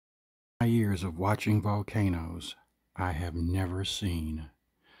My years of watching volcanoes, I have never seen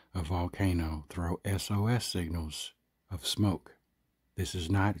a volcano throw SOS signals of smoke. This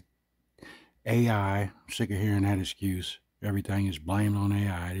is not AI. I'm sick of hearing that excuse. Everything is blamed on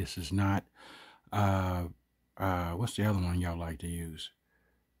AI. This is not, what's the other one y'all like to use?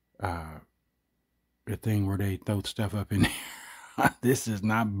 The thing where they throw stuff up in there. This is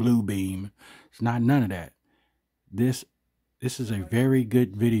not Blue Beam. It's not none of that. This is a very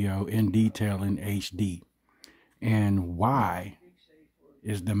good video in detail in HD. And why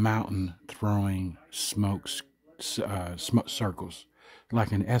is the mountain throwing smoke circles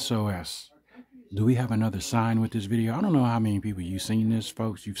like an SOS? Do we have another sign with this video? I don't know how many people you've seen this,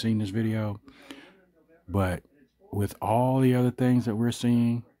 folks. You've seen this video, but with all the other things that we're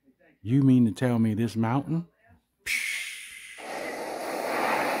seeing, you mean to tell me this mountain? Psh,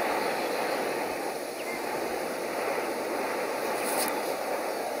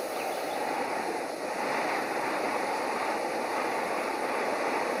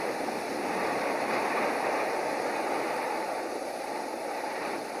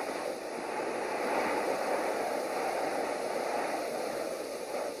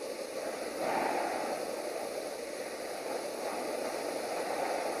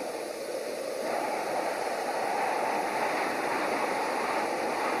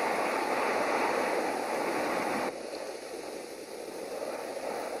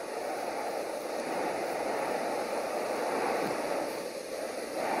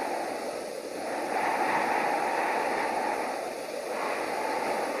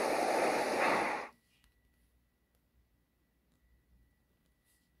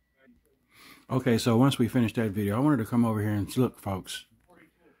 Okay, so once we finished that video, I wanted to come over here and look, folks.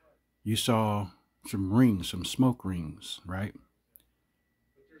 You saw some rings, some smoke rings, right?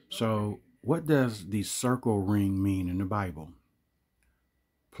 So what does the circle ring mean in the Bible?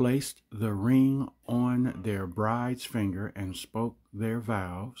 Placed the ring on their bride's finger and spoke their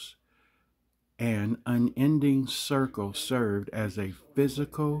vows. An unending circle served as a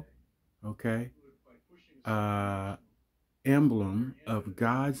physical, emblem of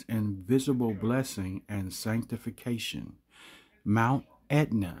God's invisible blessing and sanctification. Mount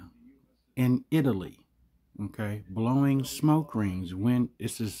Etna in Italy, blowing smoke rings when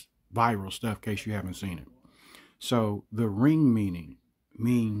this is viral stuff in case you haven't seen it. So the ring meaning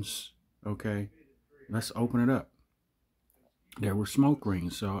means, let's open it up. There were smoke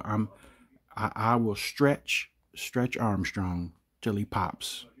rings. So I will stretch Armstrong till he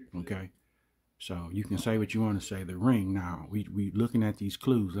pops. So you can say what you want to say. The ring. Now we looking at these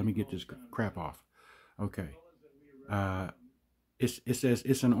clues. Let me get this crap off. It says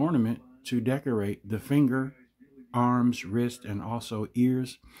it's an ornament to decorate the finger, arms, wrist, and also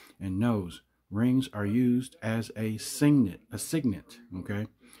ears and nose. Rings are used as a signet.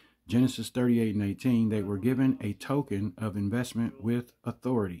 Genesis 38:18. They were given a token of investment with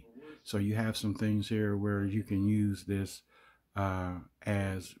authority. So you have some things here where you can use this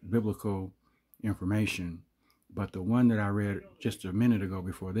as biblical information, but the one that I read just a minute ago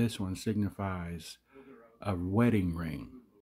before this one signifies a wedding ring.